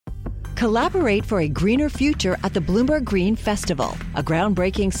Collaborate for a greener future at the Bloomberg Green Festival, a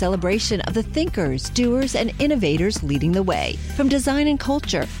groundbreaking celebration of the thinkers, doers, and innovators leading the way. From design and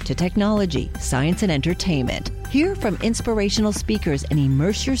culture to technology, science, and entertainment. Hear from inspirational speakers and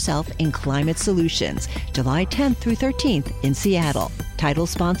immerse yourself in climate solutions. July 10th through 13th in Seattle. Title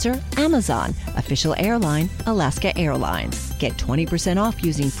sponsor, Amazon. Official airline, Alaska Airlines. Get 20% off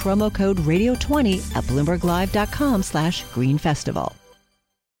using promo code radio20 at BloombergLive.com/Green Festival.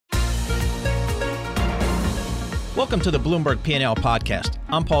 Welcome to the Bloomberg P&L podcast.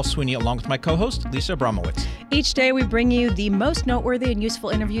 I'm Paul Sweeney along with my co-host, Lisa Abramowitz. Each day we bring you the most noteworthy and useful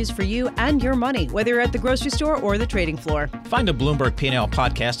interviews for you and your money, whether you're at the grocery store or the trading floor. Find the Bloomberg P&L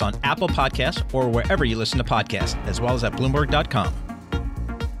podcast on Apple Podcasts or wherever you listen to podcasts, as well as at Bloomberg.com.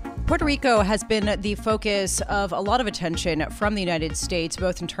 Puerto Rico has been the focus of a lot of attention from the United States,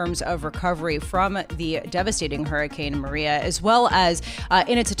 both in terms of recovery from the devastating Hurricane Maria, as well as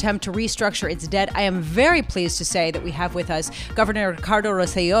in its attempt to restructure its debt. I am very pleased to say that we have with us Governor Ricardo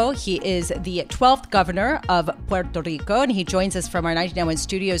Rossello. He is the 12th governor of Puerto Rico, and he joins us from our 99.1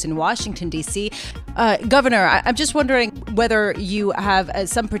 studios in Washington, D.C. Governor, I'm just wondering whether you have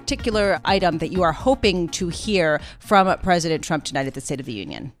some particular item that you are hoping to hear from President Trump tonight at the State of the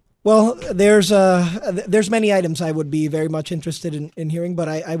Union. Well, there's many items I would be very much interested in hearing, but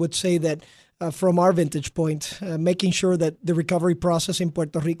I would say that from our vantage point, making sure that the recovery process in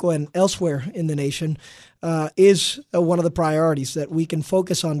Puerto Rico and elsewhere in the nation is one of the priorities, that we can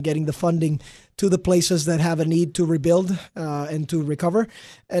focus on getting the funding to the places that have a need to rebuild and to recover.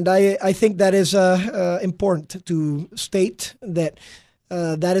 And I think that is important to state that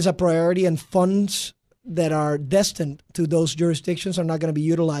that is a priority, and funds that are destined to those jurisdictions are not going to be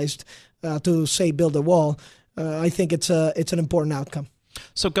utilized to, say, build a wall. I think it's an important outcome.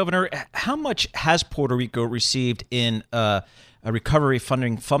 So, Governor, how much has Puerto Rico received in a recovery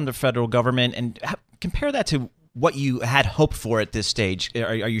funding from the federal government? And compare that to what you had hoped for at this stage.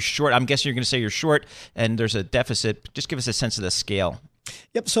 Are you short? I'm guessing you're going to say you're short and there's a deficit. Just give us a sense of the scale.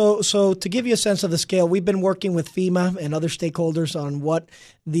 Yep. So to give you a sense of the scale, we've been working with FEMA and other stakeholders on what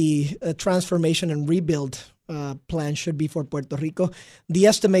the transformation and rebuild plan should be for Puerto Rico. The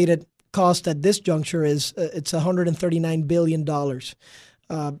estimated cost at this juncture is it's $139 billion.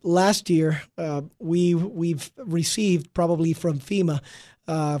 Last year, we've received probably from FEMA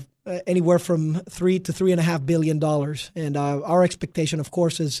anywhere from $3 to $3.5 billion, and our expectation, of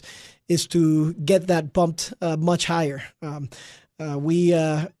course, is to get that bumped much higher.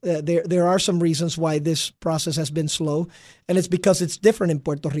 There are some reasons why this process has been slow, and it's because it's different in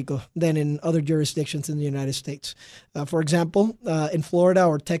Puerto Rico than in other jurisdictions in the United States. For example, in Florida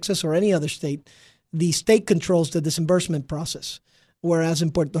or Texas or any other state, the state controls the disbursement process, whereas in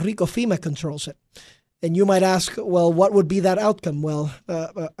Puerto Rico, FEMA controls it. And you might ask, well, what would be that outcome? Well,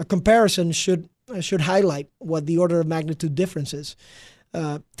 a comparison should highlight what the order of magnitude difference is.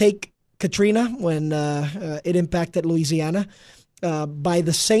 Take Katrina when it impacted Louisiana. By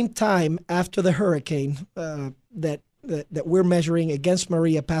the same time after the hurricane that we're measuring against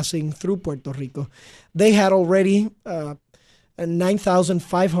Maria passing through Puerto Rico, they had already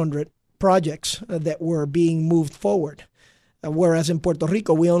 9,500 projects that were being moved forward, whereas in Puerto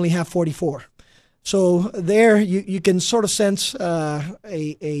Rico we only have 44. So there you can sort of sense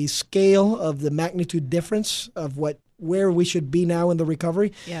a scale of the magnitude difference of where we should be now in the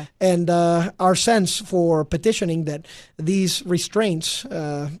recovery. Yeah. And our sense for petitioning that these restraints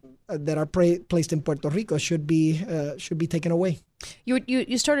that are placed in Puerto Rico should be taken away.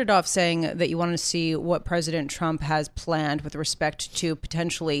 You started off saying that you wanted to see what President Trump has planned with respect to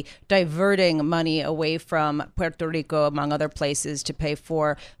potentially diverting money away from Puerto Rico, among other places, to pay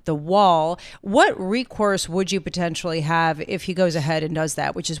for the wall. What recourse would you potentially have if he goes ahead and does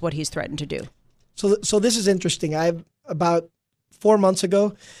that, which is what he's threatened to do? So this is interesting. About 4 months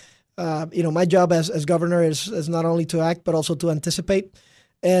ago, my job as governor is not only to act, but also to anticipate.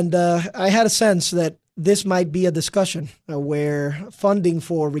 And I had a sense that this might be a discussion where funding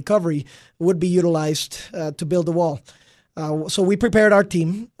for recovery would be utilized to build a wall. So we prepared our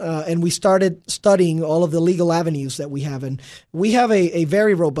team and we started studying all of the legal avenues that we have. And we have a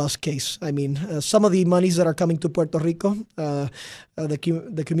very robust case. I mean, some of the monies that are coming to Puerto Rico,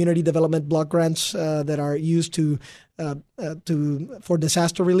 the community development block grants that are used for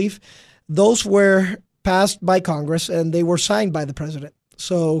disaster relief, those were passed by Congress and they were signed by the president.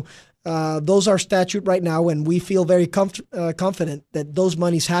 So those are statute right now, and we feel very confident that those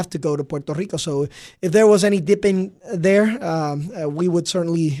monies have to go to Puerto Rico. So if there was any dipping there, we would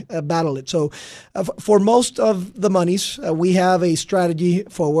certainly battle it. So for most of the monies, we have a strategy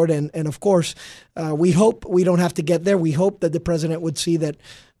forward. And of course, we hope we don't have to get there. We hope that the president would see that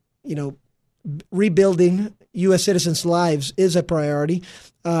rebuilding U.S. citizens' lives is a priority.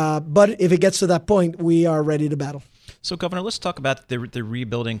 But if it gets to that point, we are ready to battle. So, Governor, let's talk about the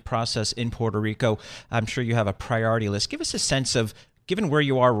rebuilding process in Puerto Rico. I'm sure you have a priority list. Give us a sense of, given where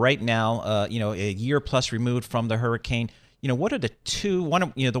you are right now, a year plus removed from the hurricane, what are the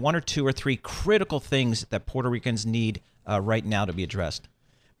one or two or three critical things that Puerto Ricans need right now to be addressed?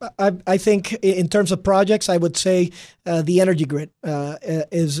 I think in terms of projects, I would say the energy grid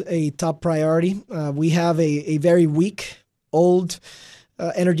is a top priority. We have a very weak, old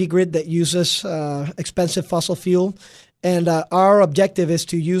energy grid that uses expensive fossil fuel. And our objective is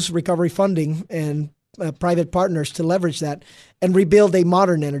to use recovery funding and private partners to leverage that and rebuild a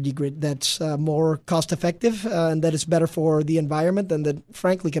modern energy grid that's more cost effective and that is better for the environment and that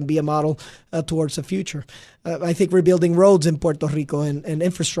frankly can be a model towards the future. I think rebuilding roads in Puerto Rico and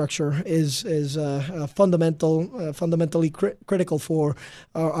infrastructure is fundamentally critical for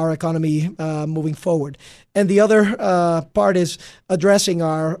our economy moving forward. And the other part is addressing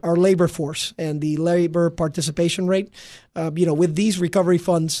our labor force and the labor participation rate. With these recovery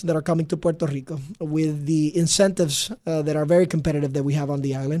funds that are coming to Puerto Rico, with the incentives that are very competitive that we have on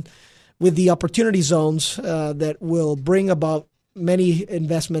the island, with the opportunity zones that will bring about many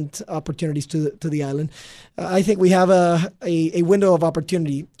investment opportunities to the island, I think we have a window of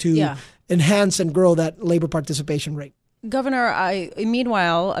opportunity to enhance and grow that labor participation rate. Governor,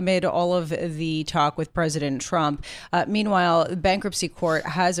 meanwhile, amid all of the talk with President Trump, the bankruptcy court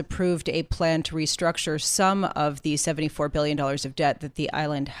has approved a plan to restructure some of the $74 billion of debt that the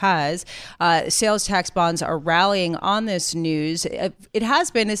island has. Sales tax bonds are rallying on this news. It has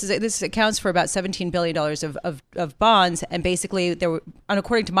been, this accounts for about $17 billion of bonds. And basically,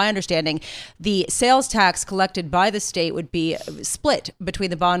 according to my understanding, the sales tax collected by the state would be split between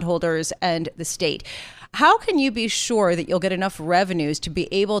the bondholders and the state. How can you be sure that you'll get enough revenues to be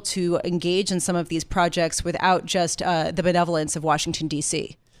able to engage in some of these projects without just the benevolence of Washington,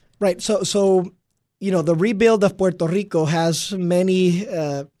 D.C.? Right. So the rebuild of Puerto Rico has many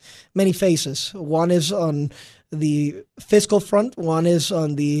faces. One is on the fiscal front, one is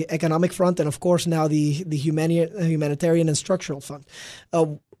on the economic front, and of course now the humanitarian and structural front.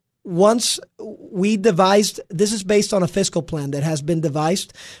 Once we devised, this is based on a fiscal plan that has been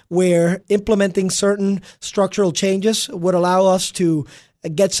devised where implementing certain structural changes would allow us to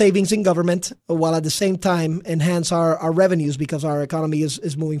get savings in government while at the same time enhance our revenues because our economy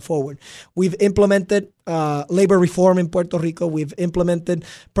is moving forward. We've implemented labor reform in Puerto Rico. We've implemented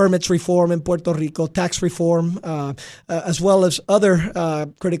permits reform in Puerto Rico, tax reform, as well as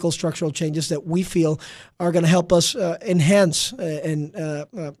other critical structural changes that we feel are going to help us enhance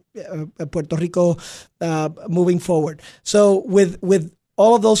Puerto Rico moving forward. So with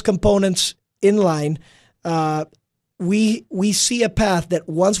all of those components in line, we see a path that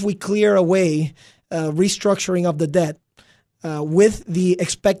once we clear away restructuring of the debt with the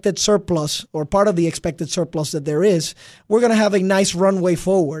expected surplus or part of the expected surplus that there is, we're going to have a nice runway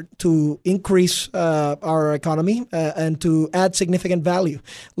forward to increase our economy and to add significant value.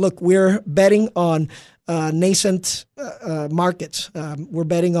 Look, we're betting on nascent markets. We're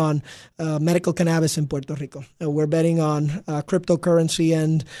betting on medical cannabis in Puerto Rico. We're betting on cryptocurrency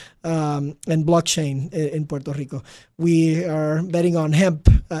and blockchain in Puerto Rico. We are betting on hemp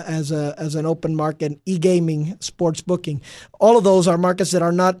as an open market, e-gaming, sports booking. All of those are markets that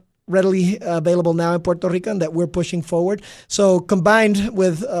are not readily available now in Puerto Rico and that we're pushing forward. So combined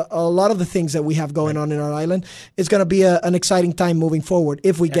with a lot of the things that we have going on in our island, it's going to be an exciting time moving forward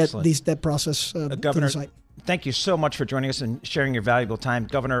if we get this debt process to the site. Thank you so much for joining us and sharing your valuable time.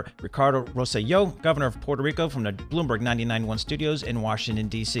 Governor Ricardo Rossello, Governor of Puerto Rico from the Bloomberg 99.1 studios in Washington,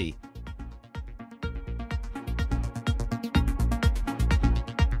 D.C.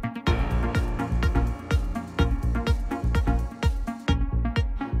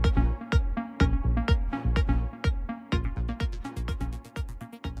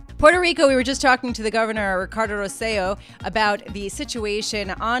 Puerto Rico, we were just talking to the governor, Ricardo Rossello, about the situation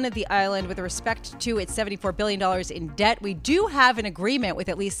on the island with respect to its $74 billion in debt. We do have an agreement with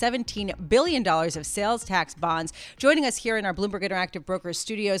at least $17 billion of sales tax bonds. Joining us here in our Bloomberg Interactive Brokers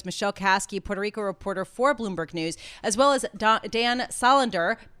studios, Michelle Caskey, Puerto Rico reporter for Bloomberg News, as well as Dan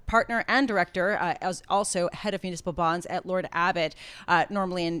Solander, partner and director, as also head of municipal bonds at Lord Abbett,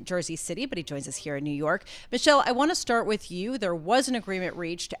 normally in Jersey City, but he joins us here in New York. Michelle, I want to start with you. There was an agreement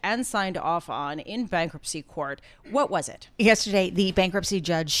reached and signed off on in bankruptcy court. What was it? Yesterday, the bankruptcy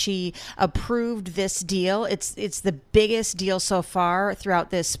judge, she approved this deal. It's the biggest deal so far throughout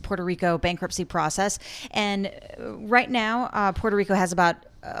this Puerto Rico bankruptcy process. And right now, Puerto Rico has about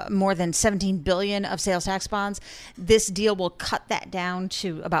more than 17 billion of sales tax bonds. This deal will cut that down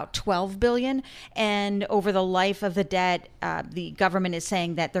to about 12 billion. And over the life of the debt, the government is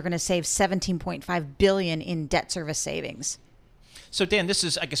saying that they're going to save 17.5 billion in debt service savings. So, Dan, this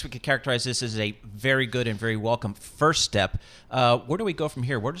is, I guess we could characterize this as a very good and very welcome first step. Where do we go from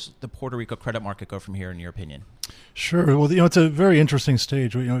here? Where does the Puerto Rico credit market go from here, in your opinion? Sure. Well, it's a very interesting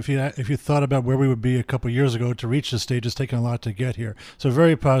stage. If you thought about where we would be a couple of years ago to reach this stage, it's taken a lot to get here. So, a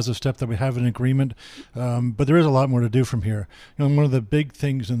very positive step that we have an agreement, but there is a lot more to do from here. One of the big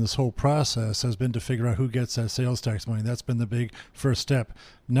things in this whole process has been to figure out who gets that sales tax money. That's been the big first step.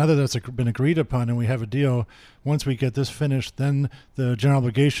 Now that that's been agreed upon and we have a deal, once we get this finished, then the general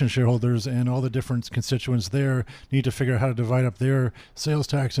obligation shareholders and all the different constituents there need to figure out how to divide up their sales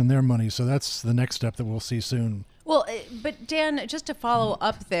tax and their money. So that's the next step that we'll see soon. Well, but Dan, just to follow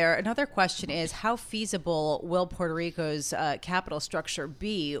up there, another question is how feasible will Puerto Rico's capital structure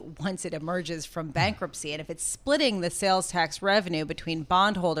be once it emerges from bankruptcy? And if it's splitting the sales tax revenue between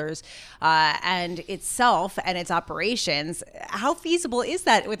bondholders and itself and its operations, how feasible is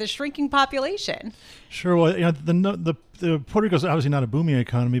that with a shrinking population? Sure. Well, the Puerto Rico is obviously not a booming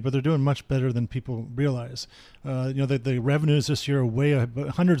economy, but they're doing much better than people realize. The revenues this year are way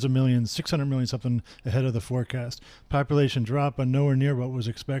hundreds of millions, 600 million something ahead of the forecast. Population drop, but nowhere near what was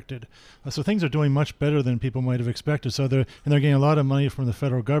expected. So things are doing much better than people might have expected. So they're getting a lot of money from the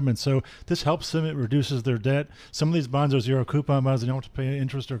federal government. So this helps them. It reduces their debt. Some of these bonds are zero coupon bonds. They don't have to pay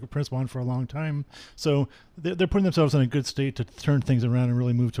interest or principal on for a long time. So they're putting themselves in a good state to turn things around and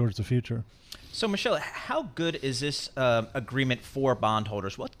really move towards the future. So, Michelle, how good is this agreement for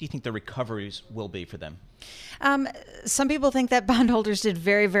bondholders? What do you think the recoveries will be for them? Some people think that bondholders did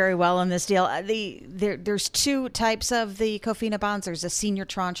very, very well in this deal. There's two types of the COFINA bonds. There's a senior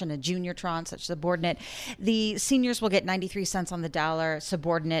tranche and a junior tranche, such subordinate. The seniors will get 93 cents on the dollar,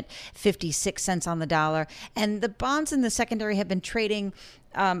 subordinate 56 cents on the dollar. And the bonds in the secondary have been trading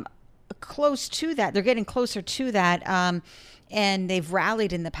close to that. They're getting closer to that. And they've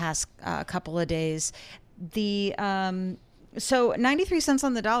rallied in the past couple of days. So 93 cents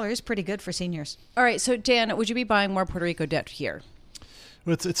on the dollar is pretty good for seniors. All right. So, Dan, would you be buying more Puerto Rico debt here?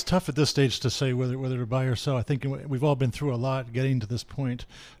 Well, it's tough at this stage to say whether to buy or sell. I think we've all been through a lot getting to this point.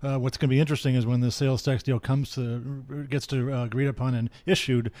 What's going to be interesting is when the sales tax deal gets agreed upon and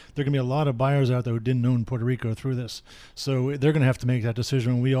issued, there are going to be a lot of buyers out there who didn't own Puerto Rico through this. So they're going to have to make that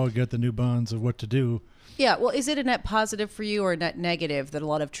decision when we all get the new bonds of what to do. Yeah, well, is it a net positive for you or a net negative that a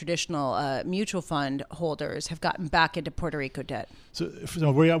lot of traditional mutual fund holders have gotten back into Puerto Rico debt? So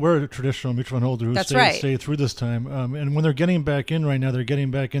we're a traditional mutual fund holder who stayed through this time. And when they're getting back in right now, they're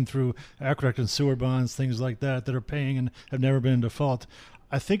getting back in through aqueduct and sewer bonds, things like that are paying and have never been in default.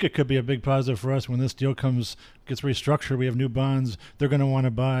 I think it could be a big positive for us when this deal gets restructured. We have new bonds they're going to want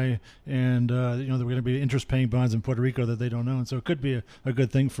to buy, and they're going to be interest-paying bonds in Puerto Rico that they don't own. So it could be a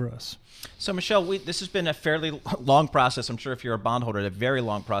good thing for us. So, Michelle, this has been a fairly long process. I'm sure if you're a bondholder, a very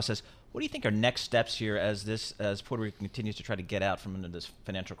long process. What do you think are next steps here as Puerto Rico continues to try to get out from under this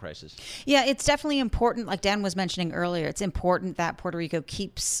financial crisis? Yeah, it's definitely important. Like Dan was mentioning earlier, it's important that Puerto Rico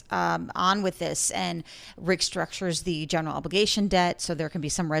keeps on with this and restructures the general obligation debt so there can be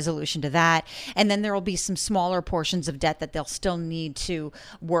some resolution to that. And then there will be some smaller portions of debt that they'll still need to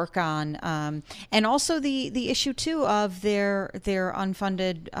work on. And also the issue, too, of their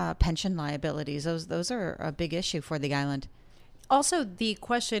unfunded pension liabilities. Those are a big issue for the island. Also, the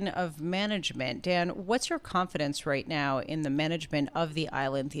question of management. Dan, what's your confidence right now in the management of the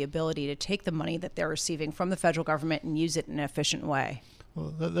island, the ability to take the money that they're receiving from the federal government and use it in an efficient way?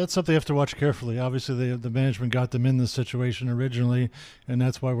 Well, that's something you have to watch carefully. Obviously, the management got them in this situation originally, and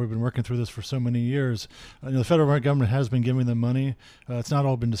that's why we've been working through this for so many years. The federal government has been giving them money. It's not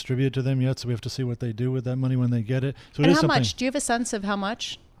all been distributed to them yet, so we have to see what they do with that money when they get it. So and how much? Do you have a sense of how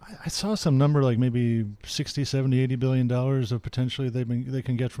much? I saw some number like maybe 60, 70, $80 billion of potentially they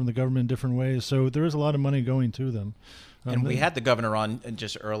can get from the government in different ways. So there is a lot of money going to them. And we had the governor on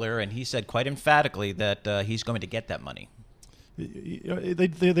just earlier, and he said quite emphatically that he's going to get that money.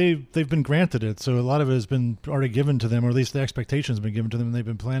 They've been granted it, so a lot of it has been already given to them, or at least the expectations have been given to them, and they've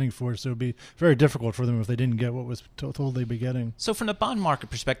been planning for it. So it would be very difficult for them if they didn't get what was told they'd be getting. So from the bond market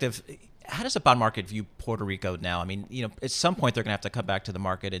perspective, how does the bond market view Puerto Rico now? I mean, at some point they're going to have to come back to the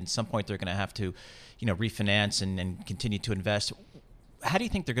market, and at some point they're going to have to, refinance and continue to invest. How do you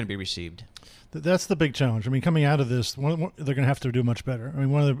think they're going to be received? That's the big challenge. I mean, coming out of this, they're going to have to do much better. I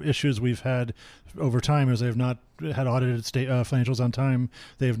mean, one of the issues we've had over time is they have not had audited financials on time.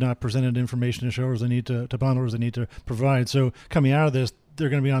 They have not presented information to shareholders to bondholders they need to provide. So coming out of this, they're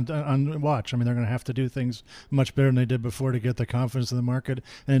going to be on watch. I mean, they're going to have to do things much better than they did before to get the confidence of the market.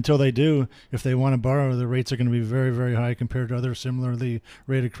 And until they do, if they want to borrow, the rates are going to be very, very high compared to other similarly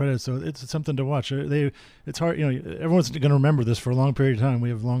rated credits. So it's something to watch. It's hard. Everyone's going to remember this for a long period of time. We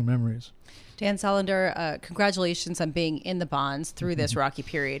have long memories. Dan Solander, congratulations on being in the bonds through this rocky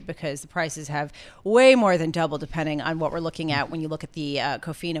period, because the prices have way more than doubled depending on what we're looking at when you look at the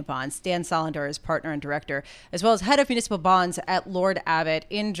COFINA bonds. Dan Solander is partner and director, as well as head of municipal bonds at Lord Abbett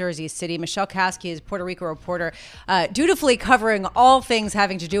in Jersey City. Michelle Caskey is Puerto Rico reporter, dutifully covering all things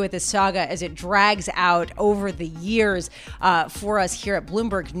having to do with this saga as it drags out over the years for us here at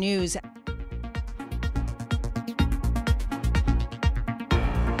Bloomberg News.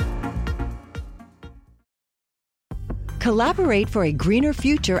 Collaborate for a greener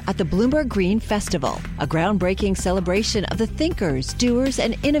future at the Bloomberg Green Festival, a groundbreaking celebration of the thinkers, doers,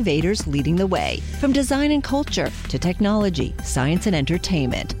 and innovators leading the way. From design and culture to technology, science, and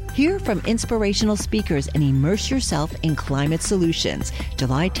entertainment. Hear from inspirational speakers and immerse yourself in climate solutions.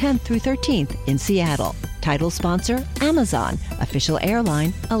 July 10th through 13th in Seattle. Title sponsor, Amazon. Official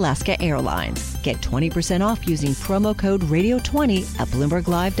airline, Alaska Airlines. Get 20% off using promo code radio20 at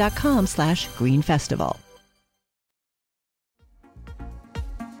bloomberglive.com/greenfestival.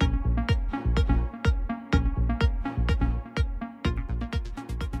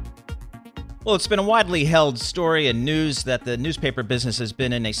 Well, it's been a widely held story and news that the newspaper business has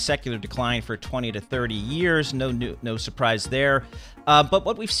been in a secular decline for 20 to 30 years. No surprise there. But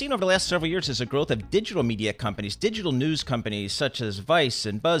what we've seen over the last several years is a growth of digital media companies, digital news companies such as Vice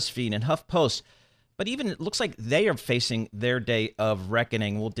and BuzzFeed and HuffPost. But even it looks like they are facing their day of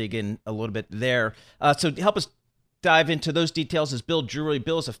reckoning. We'll dig in a little bit there. So to help us dive into those details is Bill Drury.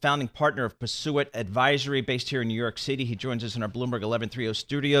 Bill is a founding partner of Pursuit Advisory based here in New York City. He joins us in our Bloomberg 1130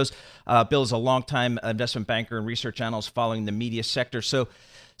 studios. Bill is a longtime investment banker and research analyst following the media sector. So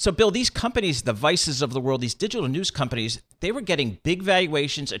Bill, these companies, the Vices of the world, these digital news companies, they were getting big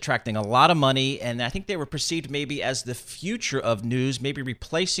valuations, attracting a lot of money, and I think they were perceived maybe as the future of news, maybe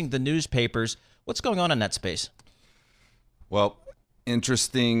replacing the newspapers. What's going on in that space? Well,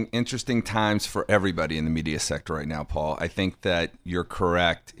 interesting times for everybody in the media sector right now, Paul. I think that you're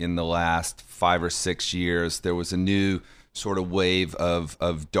correct. In the last 5 or 6 years, there was a new sort of wave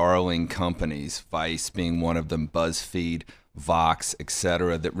of darling companies, Vice being one of them, BuzzFeed, Vox,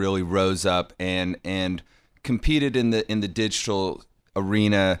 etc., that really rose up and competed in the digital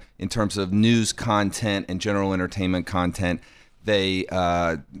arena in terms of news content and general entertainment content. They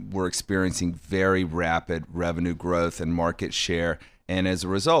were experiencing very rapid revenue growth and market share, and as a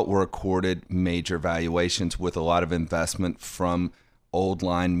result were accorded major valuations with a lot of investment from old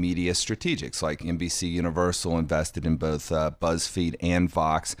line media strategics like NBC Universal invested in both BuzzFeed and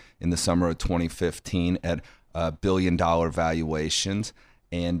Vox in the summer of 2015 at $1 billion valuations,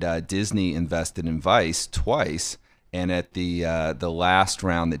 and Disney invested in Vice twice. And at the last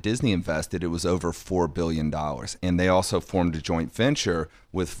round that Disney invested, it was over $4 billion. And they also formed a joint venture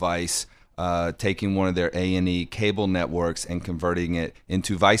with Vice, taking one of their A&E cable networks and converting it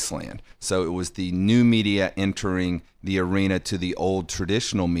into Viceland. So it was the new media entering the arena to the old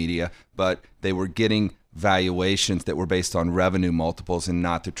traditional media, but they were getting valuations that were based on revenue multiples and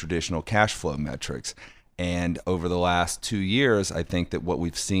not the traditional cash flow metrics. And over the last 2 years, I think that what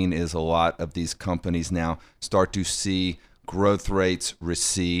we've seen is a lot of these companies now start to see growth rates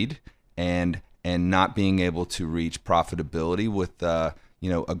recede and not being able to reach profitability with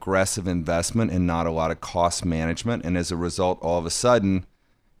aggressive investment and not a lot of cost management. And as a result, all of a sudden,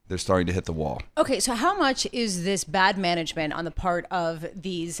 they're starting to hit the wall. Okay, so how much is this bad management on the part of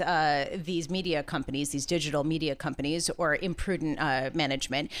these media companies, these digital media companies, or imprudent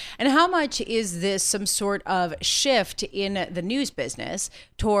management? And how much is this some sort of shift in the news business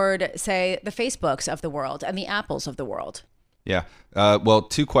toward, say, the Facebooks of the world and the Apples of the world? Yeah, well,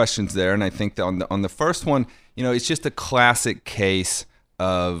 two questions there, and I think that on the first one, it's just a classic case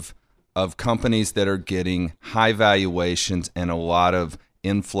of companies that are getting high valuations and a lot of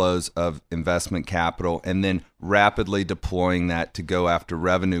inflows of investment capital and then rapidly deploying that to go after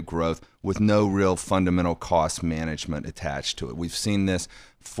revenue growth with no real fundamental cost management attached to it. We've seen this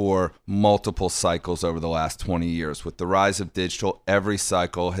for multiple cycles over the last 20 years. With the rise of digital, every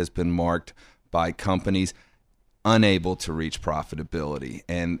cycle has been marked by companies unable to reach profitability.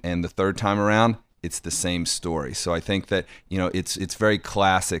 And the third time around, it's the same story. So I think that, it's very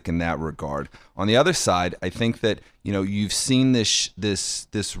classic in that regard. On the other side, I think that, you've seen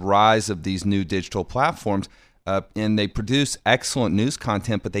this rise of these new digital platforms, and they produce excellent news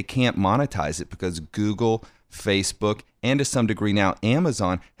content, but they can't monetize it because Google, Facebook, and to some degree now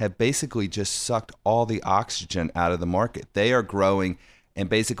Amazon have basically just sucked all the oxygen out of the market. They are growing and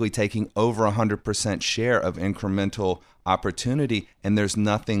basically taking over 100% share of incremental opportunity, and there's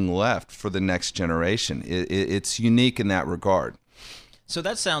nothing left for the next generation. It's unique in that regard. So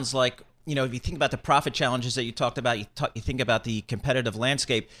that sounds like, if you think about the profit challenges that you talked about, you think about the competitive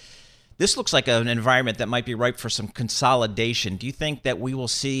landscape, this looks like an environment that might be ripe for some consolidation. Do you think that we will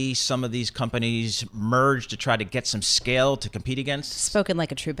see some of these companies merge to try to get some scale to compete against? Spoken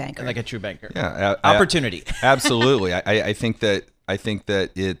like a true banker. Like a true banker. Yeah, opportunity. Absolutely. I think that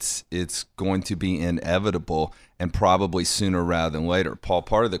it's going to be inevitable, and probably sooner rather than later. Paul,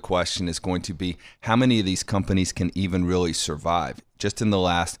 part of the question is going to be how many of these companies can even really survive. Just in the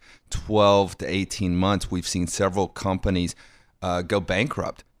last 12 to 18 months, we've seen several companies go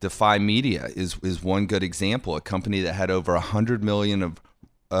bankrupt. Defy Media is one good example, a company that had over $100 million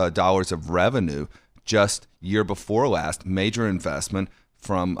dollars of revenue just year before last, major investment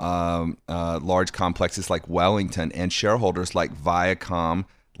from large complexes like Wellington and shareholders like Viacom,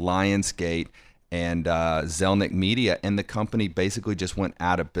 Lionsgate, and Zelnick Media, and the company basically just went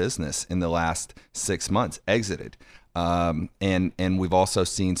out of business in the last 6 months, exited. And we've also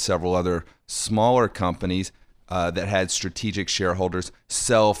seen several other smaller companies that had strategic shareholders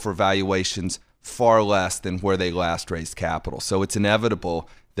sell for valuations far less than where they last raised capital. So it's inevitable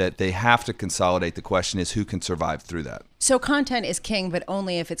that they have to consolidate. The question is who can survive through that. So content is king, but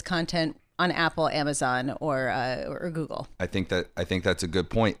only if it's content on Apple, Amazon, or Google. I think that's a good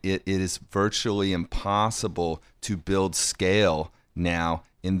point. It is virtually impossible to build scale now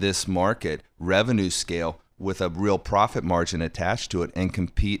in this market, revenue scale, with a real profit margin attached to it, and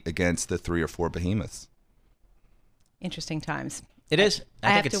compete against the 3 or 4 behemoths. Interesting times. It is.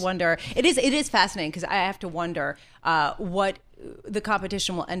 I have to wonder. It is fascinating because I have to wonder what the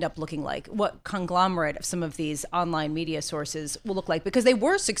competition will end up looking like, what conglomerate of some of these online media sources will look like, because they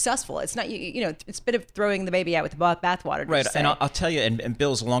were successful. It's not, it's a bit of throwing the baby out with the bathwater. Right. And I'll tell you, and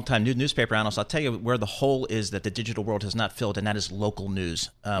Bill's a longtime newspaper analyst, I'll tell you where the hole is that the digital world has not filled, and that is local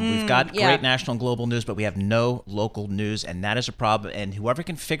news. We've got great national and global news, but we have no local news, and that is a problem. And whoever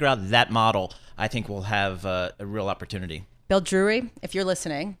can figure out that model, I think will have a real opportunity. Bill Drury, if you're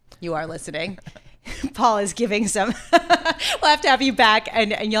listening, you are listening. Paul is giving some. We'll have to have you back,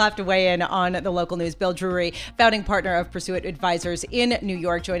 and you'll have to weigh in on the local news. Bill Drury, founding partner of Pursuit Advisors in New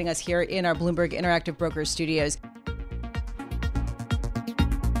York, joining us here in our Bloomberg Interactive Brokers studios.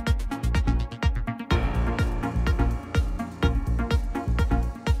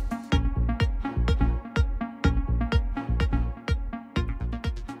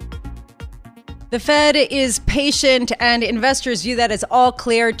 The Fed is patient, and investors view that as all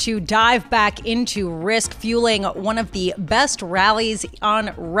clear to dive back into risk, fueling one of the best rallies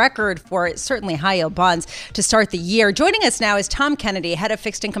on record for certainly high-yield bonds to start the year. Joining us now is Tom Kennedy, head of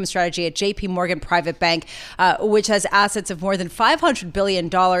fixed income strategy at JP Morgan Private Bank, which has assets of more than $500 billion.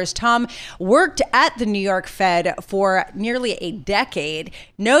 Tom worked at the New York Fed for nearly a decade,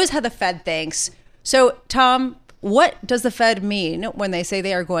 knows how the Fed thinks. So, Tom, what does the Fed mean when they say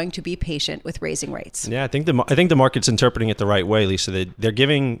they are going to be patient with raising rates? Yeah, I think the market's interpreting it the right way, Lisa.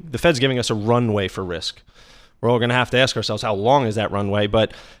 The Fed's giving us a runway for risk. We're all going to have to ask ourselves, how long is that runway?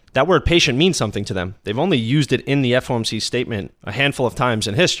 But that word patient means something to them. They've only used it in the FOMC statement a handful of times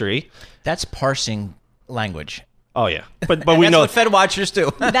in history. That's parsing language. Oh, yeah. But we know that's what Fed watchers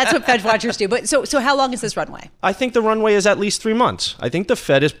do. That's what Fed watchers do. But so how long is this runway? I think the runway is at least 3 months. I think the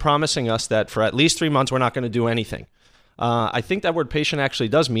Fed is promising us that for at least 3 months, we're not going to do anything. I think that word patient actually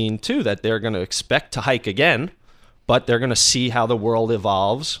does mean, too, that they're going to expect to hike again, but they're going to see how the world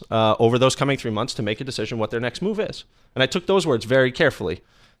evolves over those coming 3 months to make a decision what their next move is. And I took those words very carefully.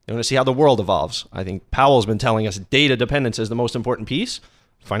 They want to see how the world evolves. I think Powell's been telling us data dependence is the most important piece.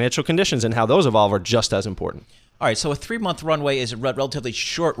 Financial conditions and how those evolve are just as important. All right, so a 3-month runway is a relatively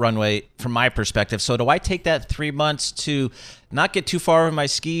short runway from my perspective. So do I take that 3 months to not get too far over my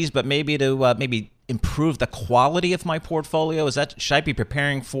skis, but maybe to improve the quality of my portfolio? Should I be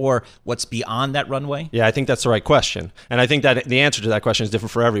preparing for what's beyond that runway? Yeah, I think that's the right question. And I think that the answer to that question is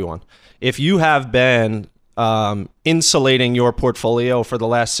different for everyone. If you have been insulating your portfolio for the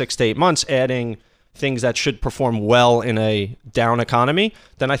last 6 to 8 months, adding things that should perform well in a down economy,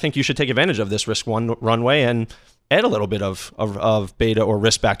 then I think you should take advantage of this risk runway and add a little bit of beta or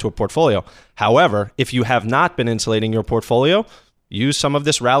risk back to a portfolio. However, if you have not been insulating your portfolio, use some of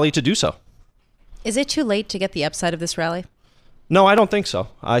this rally to do so. Is it too late to get the upside of this rally? No, I don't think so.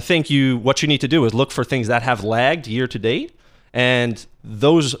 I think what you need to do is look for things that have lagged year to date, and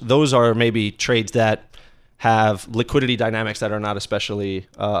those are maybe trades that have liquidity dynamics that are not especially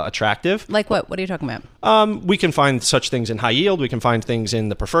attractive. Like what? What are you talking about? We can find such things in high yield. We can find things in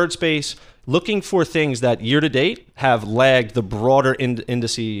the preferred space, looking for things that year to date have lagged the broader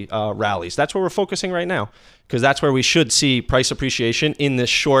indice rallies. That's where we're focusing right now, because that's where we should see price appreciation in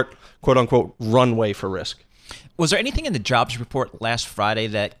this short, quote unquote, runway for risk. Was there anything in the jobs report last Friday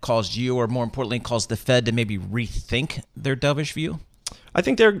that caused you, or more importantly, caused the Fed to maybe rethink their dovish view? I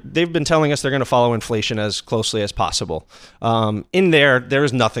think they've been telling us they're going to follow inflation as closely as possible. In there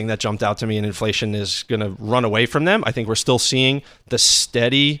is nothing that jumped out to me, and inflation is going to run away from them. I think we're still seeing the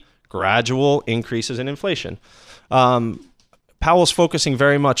steady, gradual increases in inflation. Powell's focusing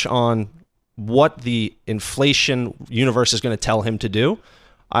very much on what the inflation universe is going to tell him to do.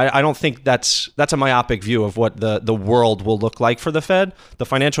 I don't think that's a myopic view of what the world will look like for the Fed. The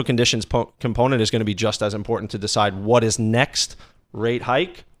financial conditions component is going to be just as important to decide what is next rate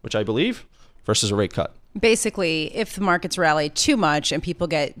hike, which I believe, versus a rate cut. Basically, if the markets rally too much and people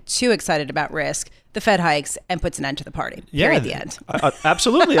get too excited about risk, the Fed hikes and puts an end to the party. Yeah, At the end.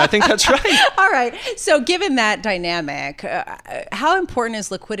 Absolutely. I think that's right. All right. So given that dynamic, how important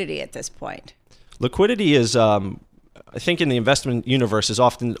is liquidity at this point? Liquidity is, I think in the investment universe, is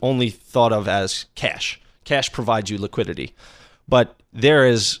often only thought of as cash. Cash provides you liquidity. But there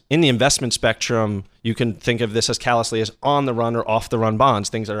is, in the investment spectrum, you can think of this as callously as on the run or off the run bonds,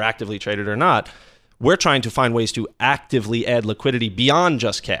 things that are actively traded or not. We're trying to find ways to actively add liquidity beyond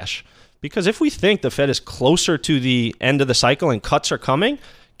just cash. Because if we think the Fed is closer to the end of the cycle and cuts are coming,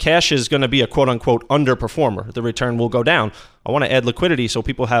 cash is going to be a quote-unquote underperformer. The return will go down. I want to add liquidity so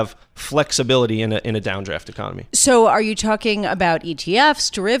people have flexibility in a downdraft economy. So are you talking about ETFs,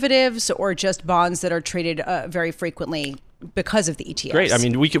 derivatives, or just bonds that are traded very frequently because of the ETFs? Great. I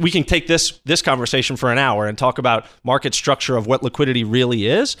mean, we can take this conversation for an hour and talk about market structure of what liquidity really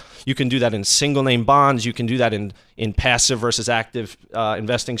is. You can do that in single name bonds. You can do that in passive versus active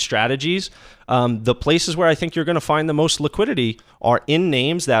investing strategies. The places where I think you're going to find the most liquidity are in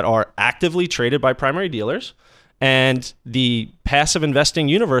names that are actively traded by primary dealers. And the passive investing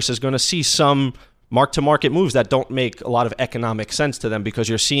universe is going to see some mark-to-market moves that don't make a lot of economic sense to them because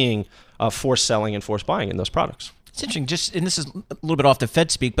you're seeing forced selling and forced buying in those products. It's interesting, and this is a little bit off the Fed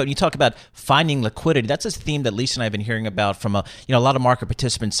speak, but when you talk about finding liquidity, that's a theme that Lisa and I have been hearing about from a lot of market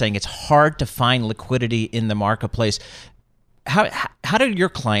participants saying it's hard to find liquidity in the marketplace. How do your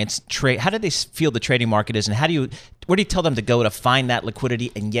clients trade? How do they feel the trading market is, and where do you tell them to go to find that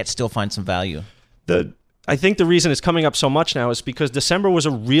liquidity and yet still find some value? I think the reason it's coming up so much now is because December was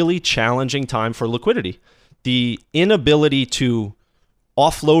a really challenging time for liquidity. The inability to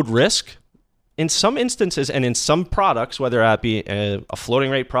offload risk in some instances and in some products, whether that be a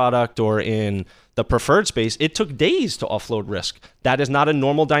floating rate product or in the preferred space, it took days to offload risk. That is not a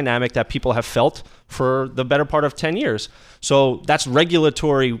normal dynamic that people have felt for the better part of 10 years. So that's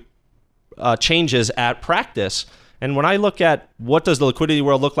regulatory changes at practice. And when I look at what does the liquidity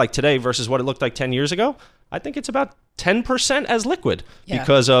world look like today versus what it looked like 10 years ago, I think it's about 10% as liquid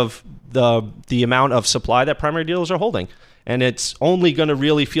because of the amount of supply that primary dealers are holding. And it's only going to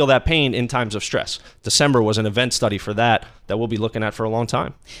really feel that pain in times of stress. December was an event study for that we'll be looking at for a long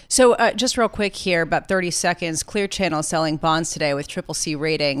time. So just real quick here, about 30 seconds, Clear Channel selling bonds today with CCC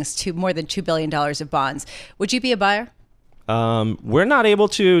ratings to more than $2 billion of bonds. Would you be a buyer? We're not able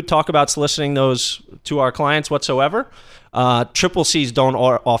to talk about soliciting those to our clients whatsoever. CCCs don't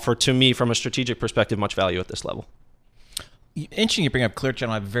offer, to me, from a strategic perspective, much value at this level. Interesting you bring up Clear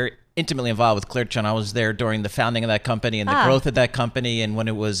Channel. I'm very intimately involved with Clear Channel. I was there during the founding of that company and the growth of that company, and when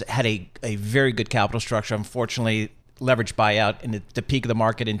it had a very good capital structure. Unfortunately, leveraged buyout in the peak of the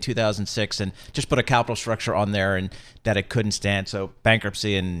market in 2006, and just put a capital structure on there and that it couldn't stand. So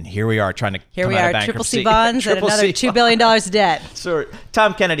bankruptcy, and here we are trying to come out of bankruptcy. CCC bonds and another $2 billion of debt. So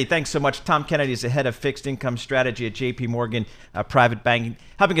Tom Kennedy, thanks so much. Tom Kennedy is the head of fixed income strategy at JP Morgan Private Banking,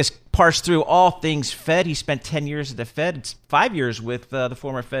 helping us parse through all things Fed. He spent 10 years at the Fed. It's 5 years with the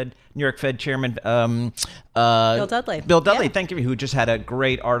former New York Fed chairman, Bill Dudley. Bill Dudley, thank you, who just had a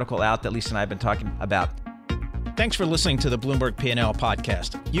great article out that Lisa and I have been talking about. Thanks for listening to the Bloomberg P&L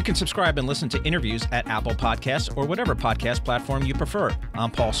podcast. You can subscribe and listen to interviews at Apple Podcasts or whatever podcast platform you prefer.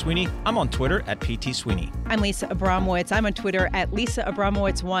 I'm Paul Sweeney. I'm on Twitter at PT Sweeney. I'm Lisa Abramowitz. I'm on Twitter at Lisa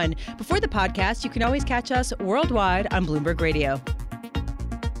Abramowitz1. Before the podcast, you can always catch us worldwide on Bloomberg Radio.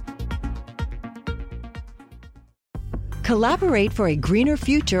 Collaborate for a greener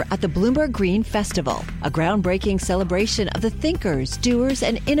future at the Bloomberg Green Festival, a groundbreaking celebration of the thinkers, doers,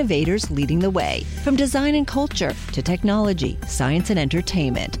 and innovators leading the way. From design and culture to technology, science, and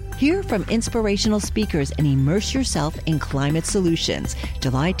entertainment. Hear from inspirational speakers and immerse yourself in climate solutions.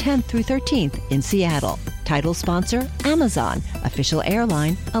 July 10th through 13th in Seattle. Title sponsor, Amazon. Official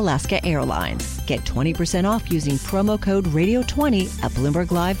airline, Alaska Airlines. Get 20% off using promo code radio20 at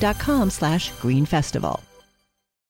BloombergLive.com/Green Festival.